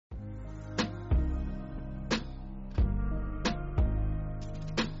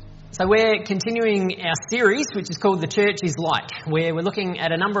So we're continuing our series, which is called The Church is Like, where we're looking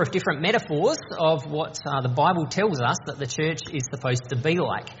at a number of different metaphors of what the Bible tells us that the church is supposed to be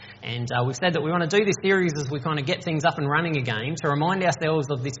like. And we've said that we want to do this series as we kind of get things up and running again to remind ourselves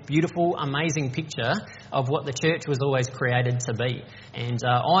of this beautiful, amazing picture of what the church was always created to be. And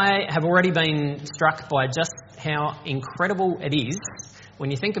I have already been struck by just how incredible it is when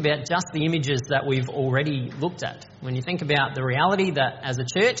you think about just the images that we've already looked at. When you think about the reality that as a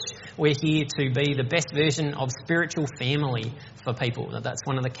church, we're here to be the best version of spiritual family for people. That's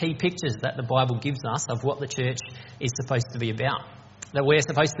one of the key pictures that the Bible gives us of what the church is supposed to be about. That we're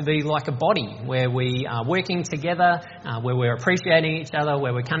supposed to be like a body where we are working together, where we're appreciating each other,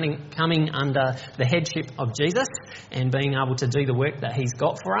 where we're coming under the headship of Jesus and being able to do the work that he's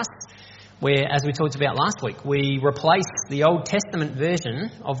got for us. Where, as we talked about last week, we replace the Old Testament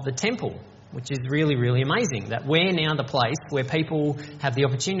version of the temple, which is really, really amazing. That we're now the place where people have the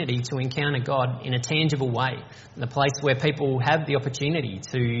opportunity to encounter God in a tangible way. The place where people have the opportunity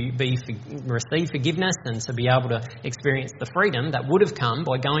to receive forgiveness and to be able to experience the freedom that would have come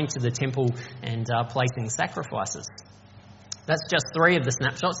by going to the temple and placing sacrifices. That's just 3 of the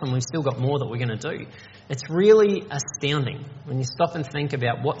snapshots, and we've still got more that we're going to do. It's really astounding when you stop and think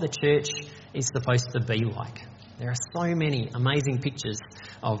about what the church is supposed to be like. There are so many amazing pictures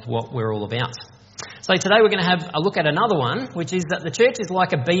of what we're all about. So today we're going to have a look at another one, which is that the church is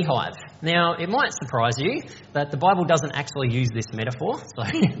like a beehive. Now, it might surprise you that the Bible doesn't actually use this metaphor. So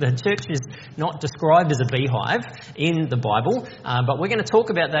the church is not described as a beehive in the Bible, but we're going to talk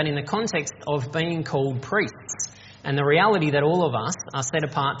about that in the context of being called priests. And the reality that all of us are set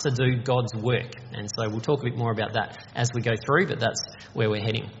apart to do God's work. And so we'll talk a bit more about that as we go through, but that's where we're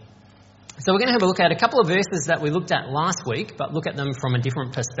heading. So we're going to have a look at a couple of verses that we looked at last week, but look at them from a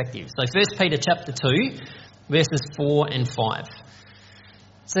different perspective. So 1 Peter chapter 2, verses 4 and 5. It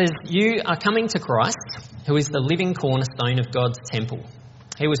says, "You are coming to Christ, who is the living cornerstone of God's temple.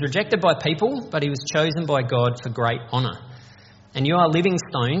 He was rejected by people, but he was chosen by God for great honour. And you are living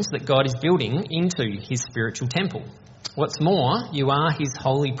stones that God is building into his spiritual temple. What's more, you are his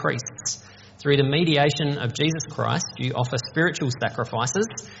holy priests. Through the mediation of Jesus Christ, you offer spiritual sacrifices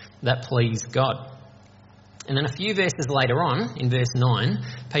that please God." And then a few verses later on, in verse 9,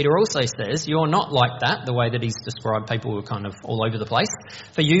 Peter also says, "You're not like that," the way that he's described people who are kind of all over the place.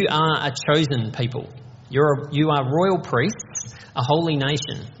 "For you are a chosen people. You are royal priests, a holy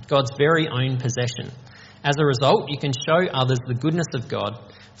nation, God's very own possession. As a result, you can show others the goodness of God,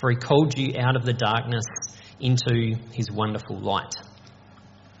 for he called you out of the darkness into his wonderful light."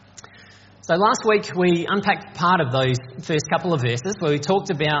 So last week we unpacked part of those first couple of verses where we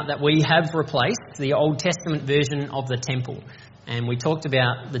talked about that we have replaced the Old Testament version of the temple. And we talked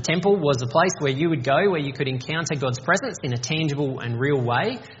about the temple was a place where you would go, where you could encounter God's presence in a tangible and real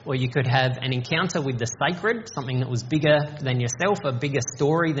way, where you could have an encounter with the sacred, something that was bigger than yourself, a bigger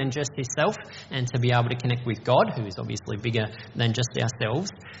story than just yourself, and to be able to connect with God, who is obviously bigger than just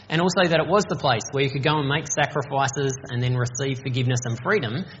ourselves. And also that it was the place where you could go and make sacrifices and then receive forgiveness and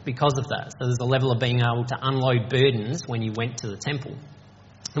freedom because of that. So there's a level of being able to unload burdens when you went to the temple.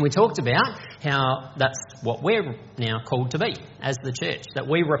 And we talked about how that's what we're now called to be as the church, that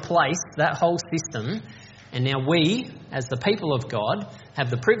we replace that whole system, and now we, as the people of God, have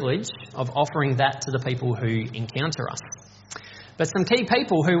the privilege of offering that to the people who encounter us. But some key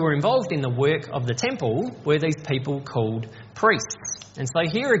people who were involved in the work of the temple were these people called priests. And so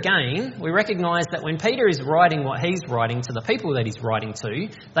here again, we recognise that when Peter is writing what he's writing to the people that he's writing to,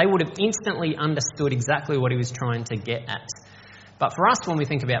 they would have instantly understood exactly what he was trying to get at. But for us, when we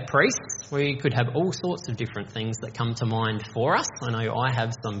think about priests, we could have all sorts of different things that come to mind for us. I know I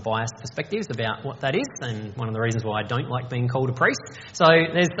have some biased perspectives about what that is, and one of the reasons why I don't like being called a priest. So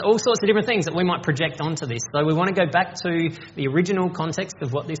there's all sorts of different things that we might project onto this. So we want to go back to the original context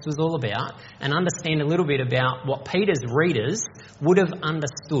of what this was all about and understand a little bit about what Peter's readers would have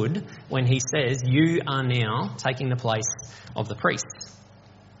understood when he says, "You are now taking the place of the priests."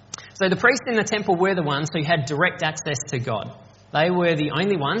 So the priests in the temple were the ones who had direct access to God. They were the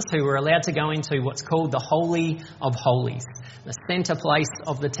only ones who were allowed to go into what's called the Holy of Holies, the centre place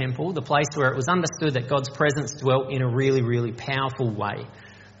of the temple, the place where it was understood that God's presence dwelt in a really, really powerful way.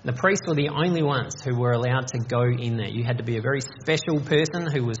 The priests were the only ones who were allowed to go in there. You had to be a very special person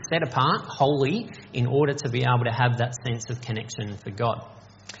who was set apart, holy, in order to be able to have that sense of connection for God.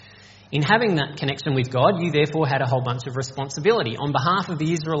 In having that connection with God, you therefore had a whole bunch of responsibility on behalf of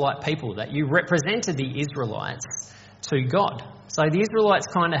the Israelite people, that you represented the Israelites to God. So the Israelites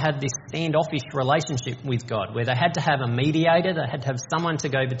kind of had this standoffish relationship with God, where they had to have a mediator, they had to have someone to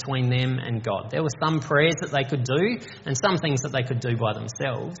go between them and God. There were some prayers that they could do and some things that they could do by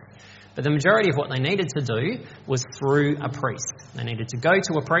themselves. But the majority of what they needed to do was through a priest. They needed to go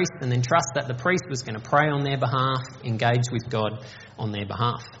to a priest and then trust that the priest was going to pray on their behalf, engage with God on their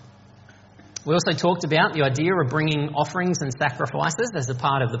behalf. We also talked about the idea of bringing offerings and sacrifices as a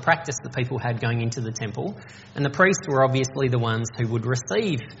part of the practice that people had going into the temple. And the priests were obviously the ones who would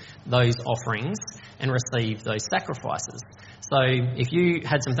receive those offerings and receive those sacrifices. So if you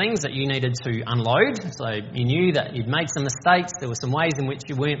had some things that you needed to unload, so you knew that you'd made some mistakes, there were some ways in which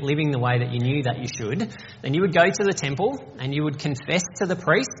you weren't living the way that you knew that you should, then you would go to the temple and you would confess to the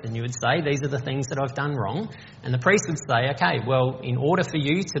priest and you would say, these are the things that I've done wrong. And the priest would say, okay, well, in order for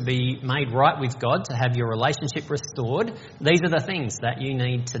you to be made right with God, to have your relationship restored, these are the things that you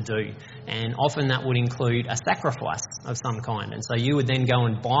need to do. And often that would include a sacrifice of some kind. And so you would then go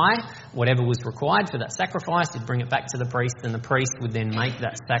and buy whatever was required for that sacrifice, you'd bring it back to the priest, and the priest would then make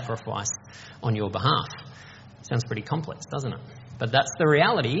that sacrifice on your behalf. Sounds pretty complex, doesn't it? But that's the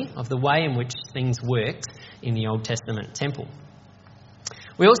reality of the way in which things worked in the Old Testament temple.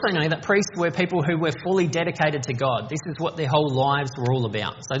 We also know that priests were people who were fully dedicated to God. This is what their whole lives were all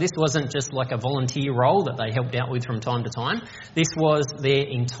about. So this wasn't just like a volunteer role that they helped out with from time to time. This was their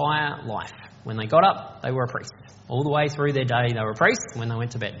entire life. When they got up, they were a priest. All the way through their day, they were a priest. When they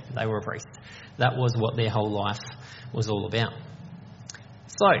went to bed, they were a priest. That was what their whole life was all about.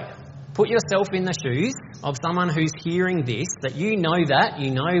 So, put yourself in the shoes of someone who's hearing this, that you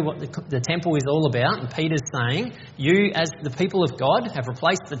know what the temple is all about, and Peter's saying, you as the people of God have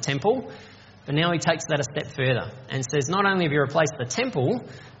replaced the temple, but now he takes that a step further and says, not only have you replaced the temple,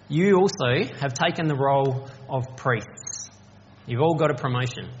 you also have taken the role of priests. You've all got a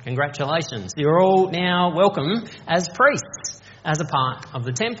promotion. Congratulations. You're all now welcome as priests, as a part of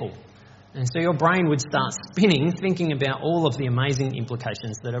the temple. And so your brain would start spinning, thinking about all of the amazing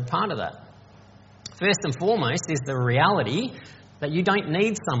implications that are part of that. First and foremost is the reality that you don't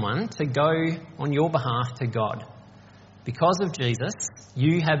need someone to go on your behalf to God. Because of Jesus,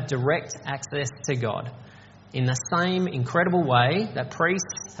 you have direct access to God. In the same incredible way that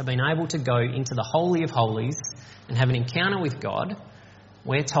priests have been able to go into the Holy of Holies and have an encounter with God,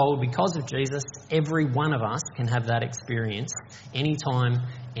 we're told because of Jesus, every one of us can have that experience anytime,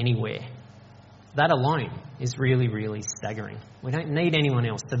 anywhere. That alone is really, really staggering. We don't need anyone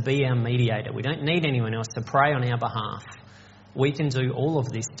else to be our mediator. We don't need anyone else to pray on our behalf. We can do all of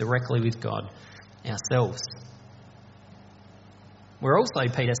this directly with God ourselves. We're also,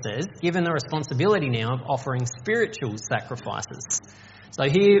 Peter says, given the responsibility now of offering spiritual sacrifices. So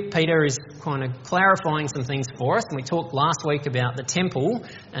here Peter is kind of clarifying some things for us. And we talked last week about the temple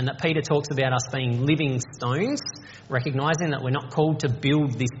and that Peter talks about us being living stones, recognising that we're not called to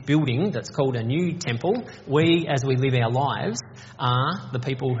build this building that's called a new temple. We, as we live our lives, are the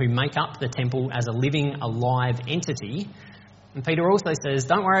people who make up the temple as a living, alive entity. And Peter also says,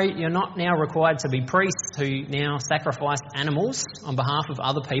 don't worry, you're not now required to be priests who now sacrifice animals on behalf of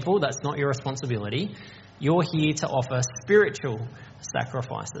other people. That's not your responsibility. You're here to offer spiritual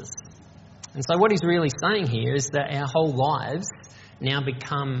sacrifices. And so what he's really saying here is that our whole lives now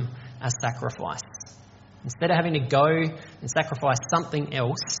become a sacrifice. Instead of having to go and sacrifice something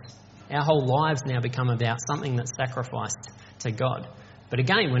else, our whole lives now become about something that's sacrificed to God. But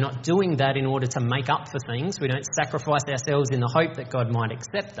again, we're not doing that in order to make up for things. We don't sacrifice ourselves in the hope that God might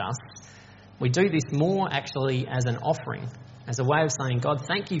accept us. We do this more actually as an offering, as a way of saying, God,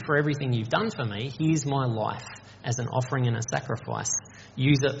 thank you for everything you've done for me. Here's my life as an offering and a sacrifice.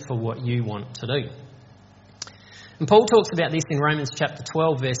 Use it for what you want to do. And Paul talks about this in Romans chapter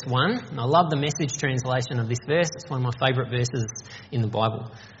 12, verse 1. And I love the Message translation of this verse. It's one of my favourite verses in the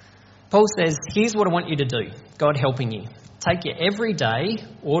Bible. Paul says, here's what I want you to do, God helping you. Take your everyday,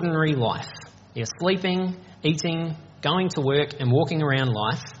 ordinary life. You're sleeping, eating, going to work and walking around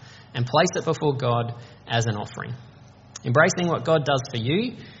life, and place it before God as an offering. Embracing what God does for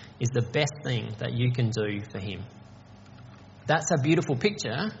you is the best thing that you can do for him. That's a beautiful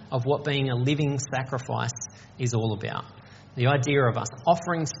picture of what being a living sacrifice is all about. The idea of us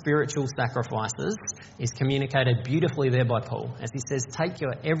offering spiritual sacrifices is communicated beautifully there by Paul, as he says, take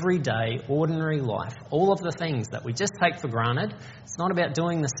your everyday, ordinary life, all of the things that we just take for granted. It's not about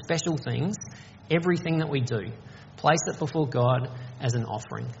doing the special things, everything that we do. Place it before God as an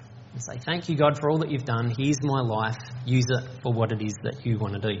offering. And say, thank you, God, for all that you've done. Here's my life. Use it for what it is that you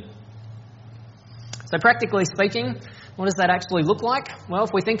want to do. So practically speaking, What does that actually look like? Well,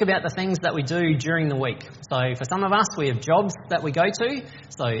 if we think about the things that we do during the week. So for some of us, we have jobs that we go to.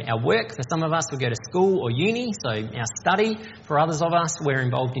 So our work, for some of us, we go to school or uni. So our study, for others of us, we're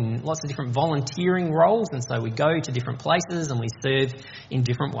involved in lots of different volunteering roles. And so we go to different places and we serve in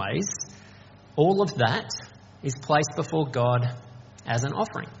different ways. All of that is placed before God as an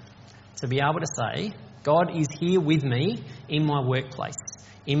offering. To be able to say, God is here with me in my workplace,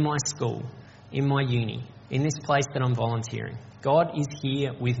 in my school, in my uni, in this place that I'm volunteering. God is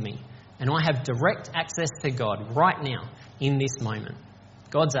here with me. And I have direct access to God right now in this moment.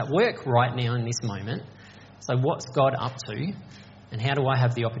 God's at work right now in this moment. So what's God up to? And how do I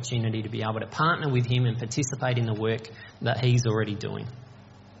have the opportunity to be able to partner with him and participate in the work that he's already doing?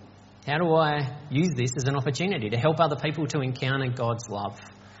 How do I use this as an opportunity to help other people to encounter God's love,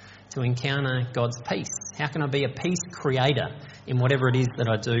 to encounter God's peace? How can I be a peace creator in whatever it is that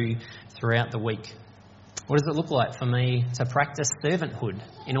I do throughout the week? What does it look like for me to practice servanthood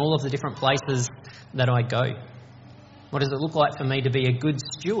in all of the different places that I go? What does it look like for me to be a good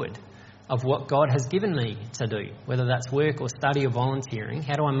steward of what God has given me to do, whether that's work or study or volunteering?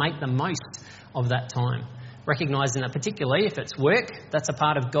 How do I make the most of that time? Recognising that particularly if it's work, that's a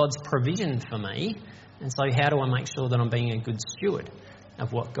part of God's provision for me. And so how do I make sure that I'm being a good steward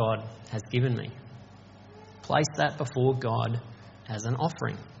of what God has given me? Place that before God as an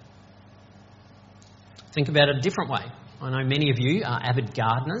offering. Think about it a different way. I know many of you are avid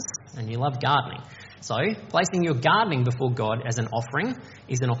gardeners and you love gardening. So placing your gardening before God as an offering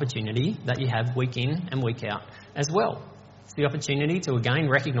is an opportunity that you have week in and week out as well. It's the opportunity to again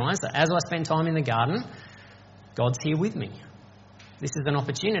recognise that as I spend time in the garden, God's here with me. This is an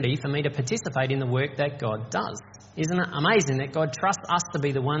opportunity for me to participate in the work that God does. Isn't it amazing that God trusts us to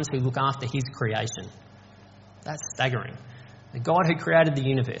be the ones who look after his creation? That's staggering. The God who created the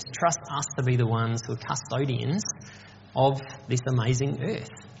universe trusts us to be the ones who are custodians of this amazing earth.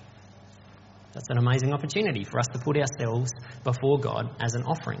 That's an amazing opportunity for us to put ourselves before God as an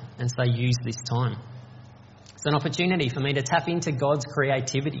offering and say, use this time. It's an opportunity for me to tap into God's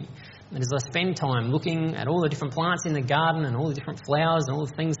creativity. And as I spend time looking at all the different plants in the garden and all the different flowers and all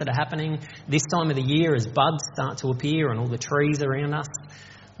the things that are happening this time of the year as buds start to appear and all the trees around us,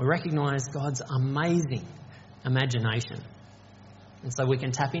 we recognise God's amazing imagination. And so we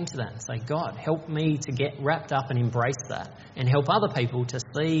can tap into that and say, God, help me to get wrapped up and embrace that and help other people to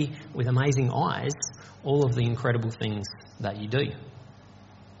see with amazing eyes all of the incredible things that you do.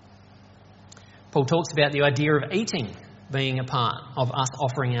 Paul talks about the idea of eating being a part of us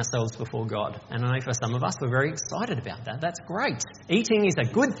offering ourselves before God. And I know for some of us, we're very excited about that. That's great. Eating is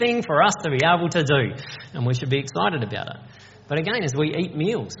a good thing for us to be able to do, and we should be excited about it. But again, as we eat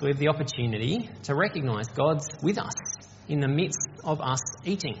meals, we have the opportunity to recognise God's with us in the midst of us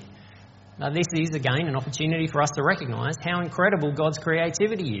eating. Now, this is, again, an opportunity for us to recognise how incredible God's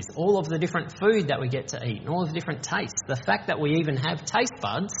creativity is. All of the different food that we get to eat and all of the different tastes. The fact that we even have taste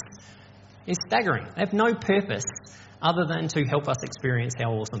buds is staggering. They have no purpose other than to help us experience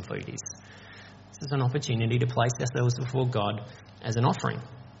how awesome food is. This is an opportunity to place ourselves before God as an offering.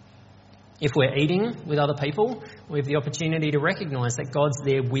 If we're eating with other people, we have the opportunity to recognise that God's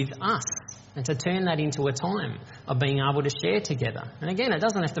there with us and to turn that into a time of being able to share together. And again, it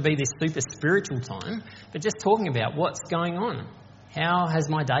doesn't have to be this super spiritual time, but just talking about what's going on. How has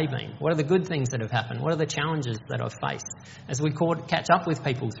my day been? What are the good things that have happened? What are the challenges that I've faced? As we catch up with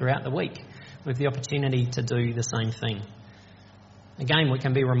people throughout the week, we have the opportunity to do the same thing. Again, we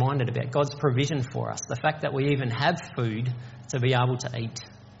can be reminded about God's provision for us. The fact that we even have food to be able to eat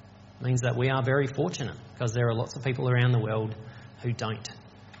means that we are very fortunate because there are lots of people around the world who don't.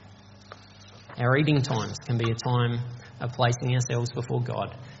 Our eating times can be a time of placing ourselves before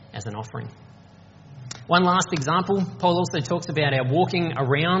God as an offering. One last example, Paul also talks about our walking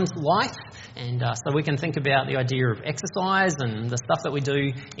around life, and so we can think about the idea of exercise and the stuff that we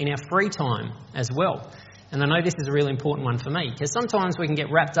do in our free time as well. And I know this is a really important one for me, because sometimes we can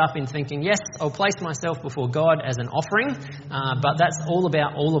get wrapped up in thinking, yes, I'll place myself before God as an offering, but that's all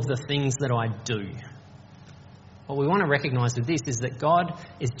about all of the things that I do. What we want to recognise with this is that God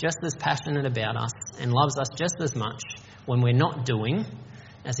is just as passionate about us and loves us just as much when we're not doing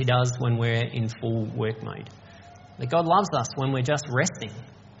as he does when we're in full work mode. That God loves us when we're just resting,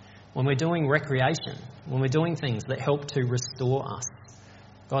 when we're doing recreation, when we're doing things that help to restore us.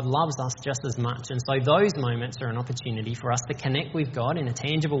 God loves us just as much. And so those moments are an opportunity for us to connect with God in a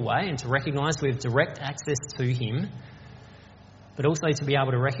tangible way and to recognise we have direct access to him, but also to be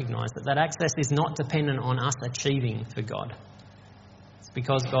able to recognise that that access is not dependent on us achieving for God. It's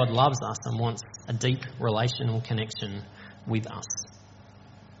because God loves us and wants a deep relational connection with us.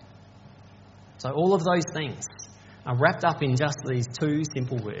 So all of those things are wrapped up in just these two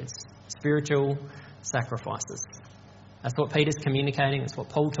simple words: spiritual sacrifices. That's what Peter's communicating. It's what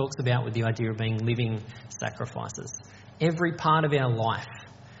Paul talks about with the idea of being living sacrifices. Every part of our life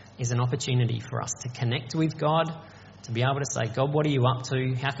is an opportunity for us to connect with God, to be able to say, God, what are you up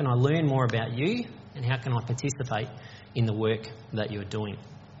to? How can I learn more about you? And how can I participate in the work that you're doing?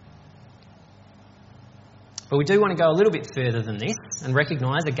 But we do want to go a little bit further than this and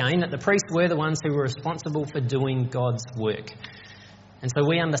recognise again that the priests were the ones who were responsible for doing God's work. And so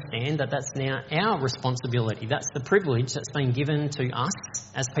we understand that that's now our responsibility. That's the privilege that's been given to us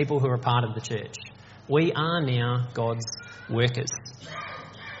as people who are part of the church. We are now God's workers.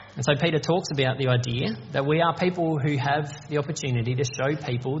 And so Peter talks about the idea that we are people who have the opportunity to show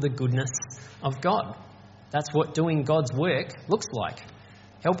people the goodness of God. That's what doing God's work looks like.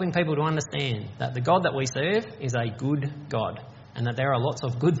 Helping people to understand that the God that we serve is a good God and that there are lots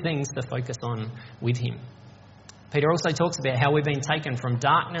of good things to focus on with him. Peter also talks about how we've been taken from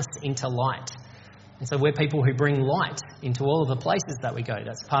darkness into light. And so we're people who bring light into all of the places that we go.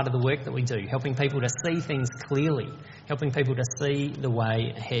 That's part of the work that we do, helping people to see things clearly, helping people to see the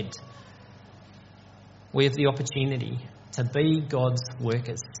way ahead. We have the opportunity to be God's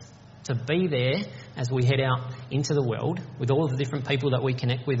workers, to be there as we head out into the world with all of the different people that we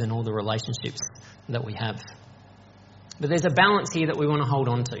connect with and all the relationships that we have. But there's a balance here that we want to hold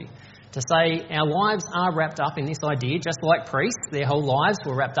on to say our lives are wrapped up in this idea, just like priests, their whole lives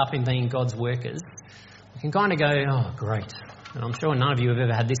were wrapped up in being God's workers. We can kind of go, oh, great. And I'm sure none of you have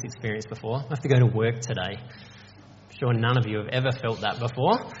ever had this experience before. I have to go to work today. I'm sure none of you have ever felt that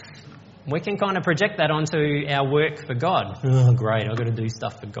before. We can kind of project that onto our work for God. Oh, great, I've got to do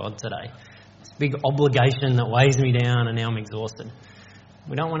stuff for God today. It's a big obligation that weighs me down and now I'm exhausted.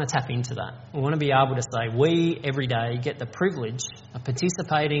 We don't want to tap into that. We want to be able to say we, every day, get the privilege of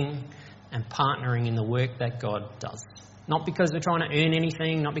participating and partnering in the work that God does. Not because we're trying to earn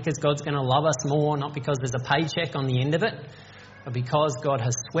anything, not because God's going to love us more, not because there's a paycheck on the end of it, but because God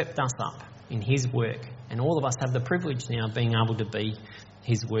has swept us up in his work. And all of us have the privilege now of being able to be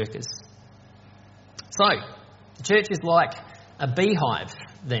his workers. So, the church is like a beehive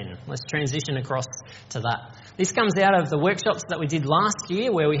then. Let's transition across to that. This comes out of the workshops that we did last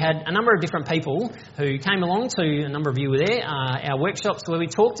year, where we had a number of different people who came along to, a number of you were there, our workshops where we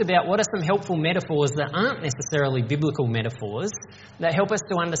talked about what are some helpful metaphors that aren't necessarily biblical metaphors that help us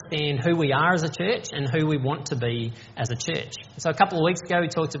to understand who we are as a church and who we want to be as a church. So a couple of weeks ago we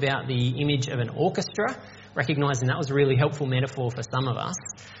talked about the image of an orchestra, recognising that was a really helpful metaphor for some of us.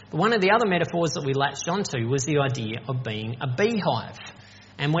 But one of the other metaphors that we latched onto was the idea of being a beehive.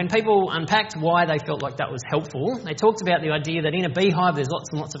 And when people unpacked why they felt like that was helpful, they talked about the idea that in a beehive there's lots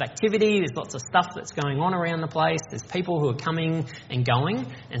and lots of activity, there's lots of stuff that's going on around the place, there's people who are coming and going,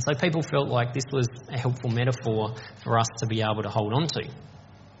 and so people felt like this was a helpful metaphor for us to be able to hold on to.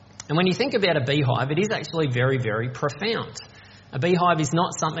 And when you think about a beehive, it is actually very, very profound. A beehive is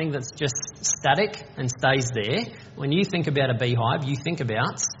not something that's just static and stays there. When you think about a beehive, you think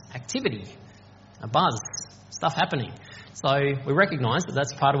about activity, a buzz, stuff happening. So we recognise that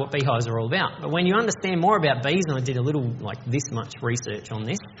that's part of what beehives are all about. But when you understand more about bees, and I did a little like this much research on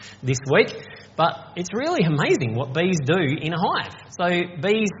this week, but it's really amazing what bees do in a hive. So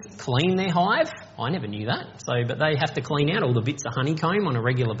bees clean their hive. I never knew that. But they have to clean out all the bits of honeycomb on a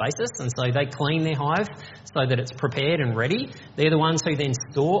regular basis, and so they clean their hive so that it's prepared and ready. They're the ones who then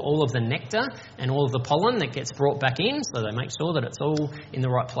store all of the nectar and all of the pollen that gets brought back in, so they make sure that it's all in the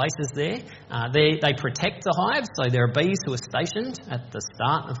right places there. They protect the hive, so there are bees who are stationed at the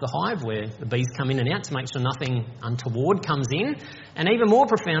start of the hive where the bees come in and out to make sure nothing untoward comes in. And even more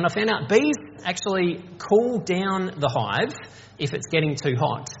profound, I found out bees actually cool down the hive if it's getting too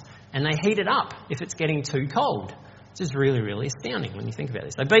hot, and they heat it up if it's getting too cold, which is really, really astounding when you think about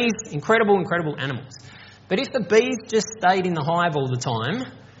this. So bees, incredible, incredible animals. But if the bees just stayed in the hive all the time,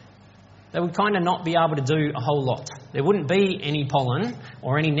 they would kind of not be able to do a whole lot. There wouldn't be any pollen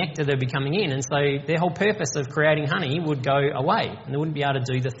or any nectar that would be coming in, and so their whole purpose of creating honey would go away, and they wouldn't be able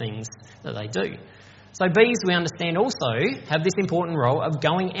to do the things that they do. So bees, we understand, also have this important role of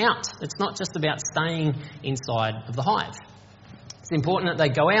going out. It's not just about staying inside of the hive. It's important that they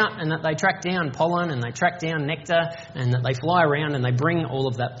go out and that they track down pollen and they track down nectar and that they fly around and they bring all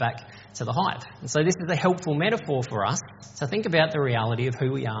of that back to the hive. And so this is a helpful metaphor for us to think about the reality of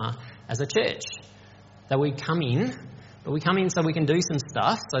who we are as a church. That we come in, but we come in so we can do some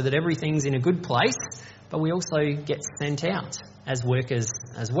stuff so that everything's in a good place, but we also get sent out as workers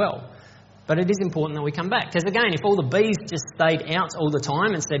as well. But it is important that we come back. Because again, if all the bees just stayed out all the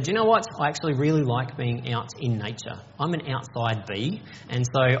time and said, you know what, I actually really like being out in nature. I'm an outside bee, and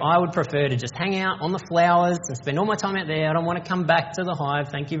so I would prefer to just hang out on the flowers and spend all my time out there. I don't want to come back to the hive,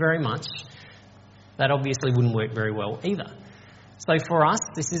 thank you very much. That obviously wouldn't work very well either. So for us,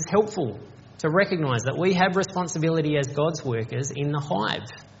 this is helpful to recognise that we have responsibility as God's workers in the hive,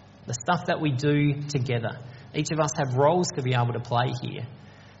 the stuff that we do together. Each of us have roles to be able to play here,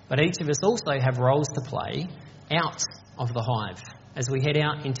 but each of us also have roles to play out of the hive. As we head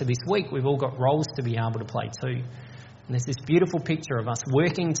out into this week, we've all got roles to be able to play too. And there's this beautiful picture of us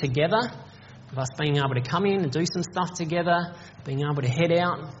working together, of us being able to come in and do some stuff together, being able to head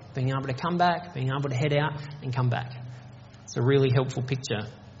out, being able to come back, being able to head out and come back. It's a really helpful picture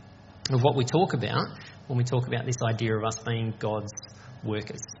of what we talk about when we talk about this idea of us being God's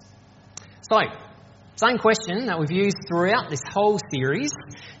workers. So, same question that we've used throughout this whole series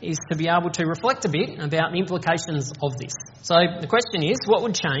is to be able to reflect a bit about the implications of this. So the question is, what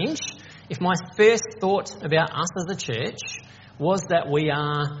would change if my first thought about us as a church was that we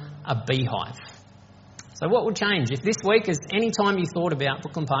are a beehive? So what would change if this week, as any time you thought about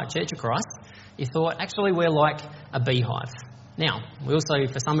Brooklyn Park Church of Christ, you thought, actually we're like a beehive? Now, we also,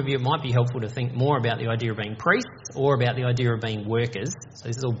 for some of you, it might be helpful to think more about the idea of being priests or about the idea of being workers. So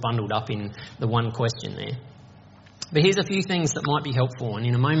this is all bundled up in the one question there. But here's a few things that might be helpful, and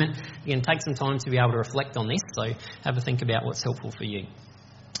in a moment you're going to take some time to be able to reflect on this, so have a think about what's helpful for you.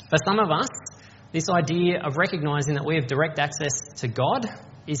 For some of us, this idea of recognising that we have direct access to God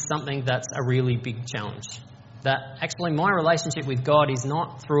is something that's a really big challenge. That actually my relationship with God is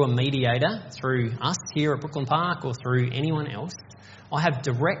not through a mediator, through us here at Brooklyn Park or through anyone else. I have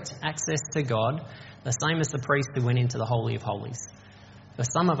direct access to God, the same as the priest who went into the Holy of Holies. For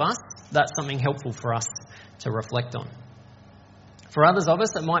some of us, that's something helpful for us to reflect on. For others of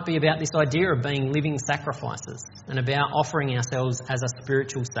us, it might be about this idea of being living sacrifices and about offering ourselves as a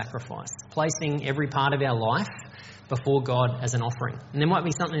spiritual sacrifice, placing every part of our life before God as an offering. And there might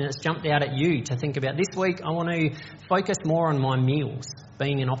be something that's jumped out at you to think about. This week, I want to focus more on my meals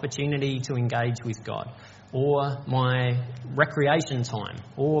being an opportunity to engage with God, or my recreation time,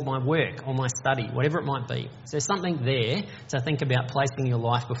 or my work, or my study, whatever it might be. So there's something there to think about placing your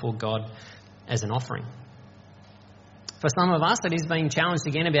life before God as an offering. For some of us, it is being challenged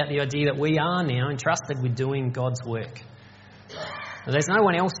again about the idea that we are now entrusted with doing God's work. There's no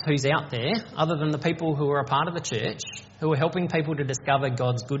one else who's out there other than the people who are a part of the church who are helping people to discover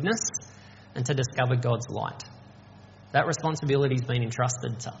God's goodness and to discover God's light. That responsibility has been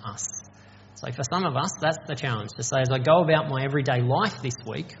entrusted to us. So for some of us, that's the challenge, to say, as I go about my everyday life this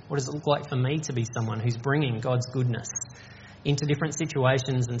week, what does it look like for me to be someone who's bringing God's goodness into different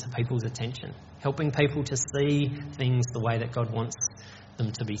situations and to people's attention, helping people to see things the way that God wants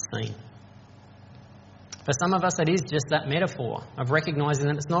them to be seen. For some of us, it is just that metaphor of recognising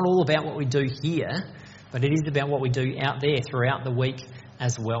that it's not all about what we do here, but it is about what we do out there throughout the week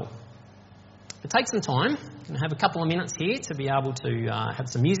as well. But take some time. You can have a couple of minutes here to be able to have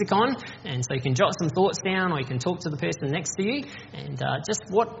some music on, and so you can jot some thoughts down, or you can talk to the person next to you, and just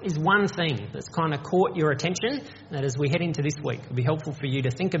what is one thing that's kind of caught your attention that as we head into this week, it would be helpful for you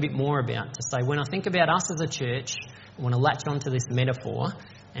to think a bit more about, to say, when I think about us as a church, I want to latch onto this metaphor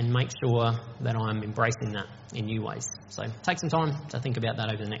and make sure that I'm embracing that in new ways. So take some time to think about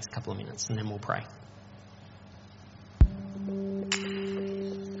that over the next couple of minutes, and then we'll pray.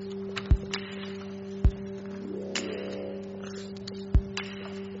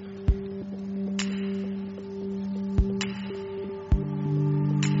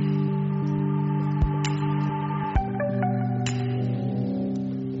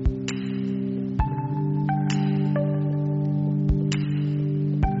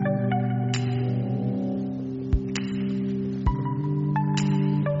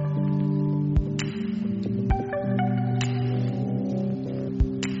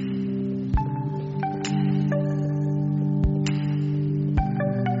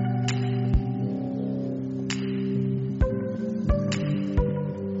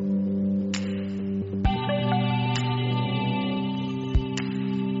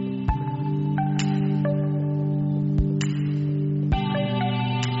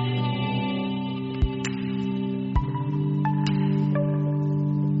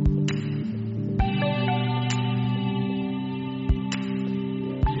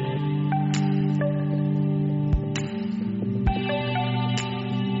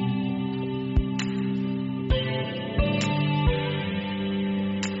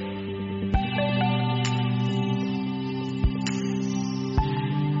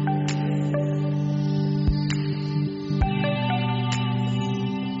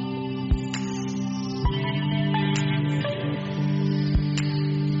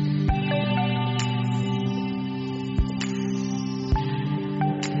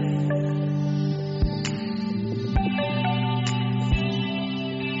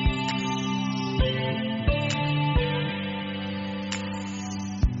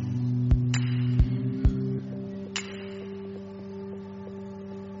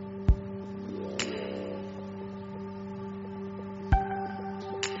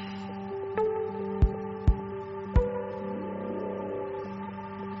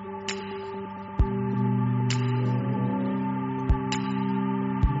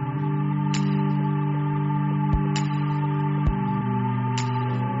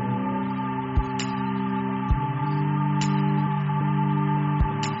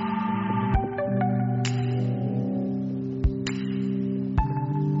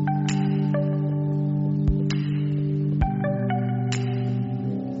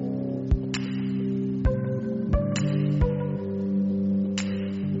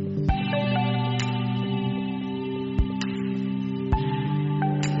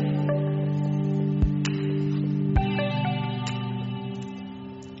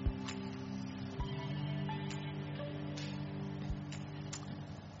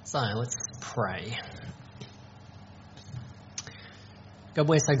 So let's pray. God,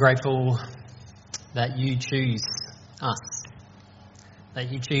 we're so grateful that you choose us,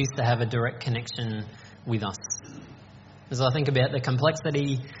 that you choose to have a direct connection with us. As I think about the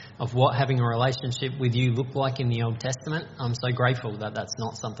complexity of what having a relationship with you looked like in the Old Testament, I'm so grateful that that's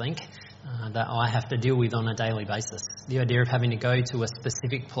not something that I have to deal with on a daily basis. The idea of having to go to a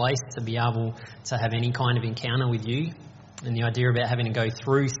specific place to be able to have any kind of encounter with you, and the idea about having to go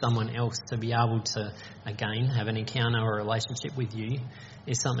through someone else to be able to, again, have an encounter or a relationship with you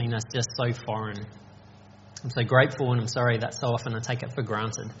is something that's just so foreign. I'm so grateful, and I'm sorry that so often I take it for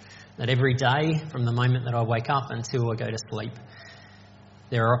granted, that every day from the moment that I wake up until I go to sleep,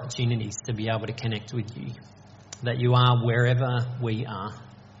 there are opportunities to be able to connect with you, that you are wherever we are.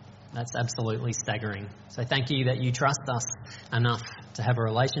 That's absolutely staggering. So thank you that you trust us enough to have a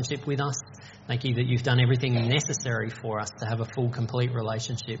relationship with us. Thank you that you've done everything necessary for us to have a full, complete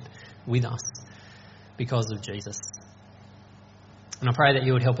relationship with us because of Jesus. And I pray that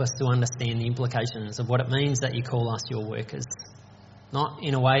you would help us to understand the implications of what it means that you call us your workers. Not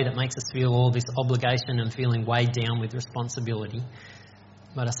in a way that makes us feel all this obligation and feeling weighed down with responsibility,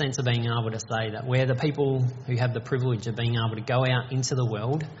 but a sense of being able to say that we're the people who have the privilege of being able to go out into the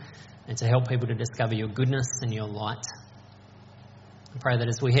world and to help people to discover your goodness and your light. I pray that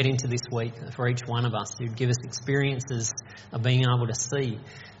as we head into this week, for each one of us, you'd give us experiences of being able to see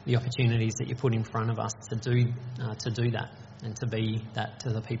the opportunities that you put in front of us to do that and to be that to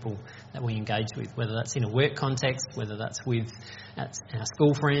the people that we engage with, whether that's in a work context, whether that's with our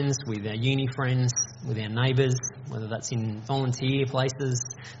school friends, with our uni friends, with our neighbours, whether that's in volunteer places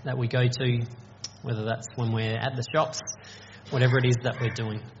that we go to, whether that's when we're at the shops, whatever it is that we're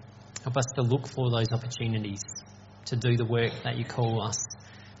doing. Help us to look for those opportunities to do the work that you call us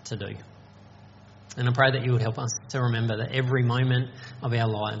to do. And I pray that you would help us to remember that every moment of our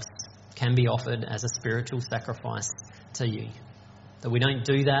lives can be offered as a spiritual sacrifice to you. That we don't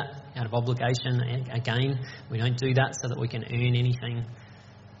do that out of obligation. Again, we don't do that so that we can earn anything.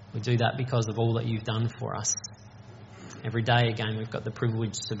 We do that because of all that you've done for us. Every day, again, we've got the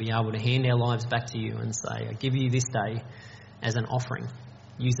privilege to be able to hand our lives back to you and say, I give you this day as an offering.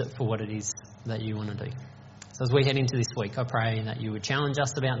 Use it for what it is that you want to do. So as we head into this week, I pray that you would challenge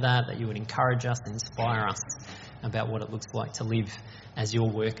us about that you would encourage us, inspire us about what it looks like to live as your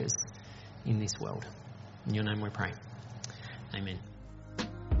workers in this world. In your name we pray. Amen.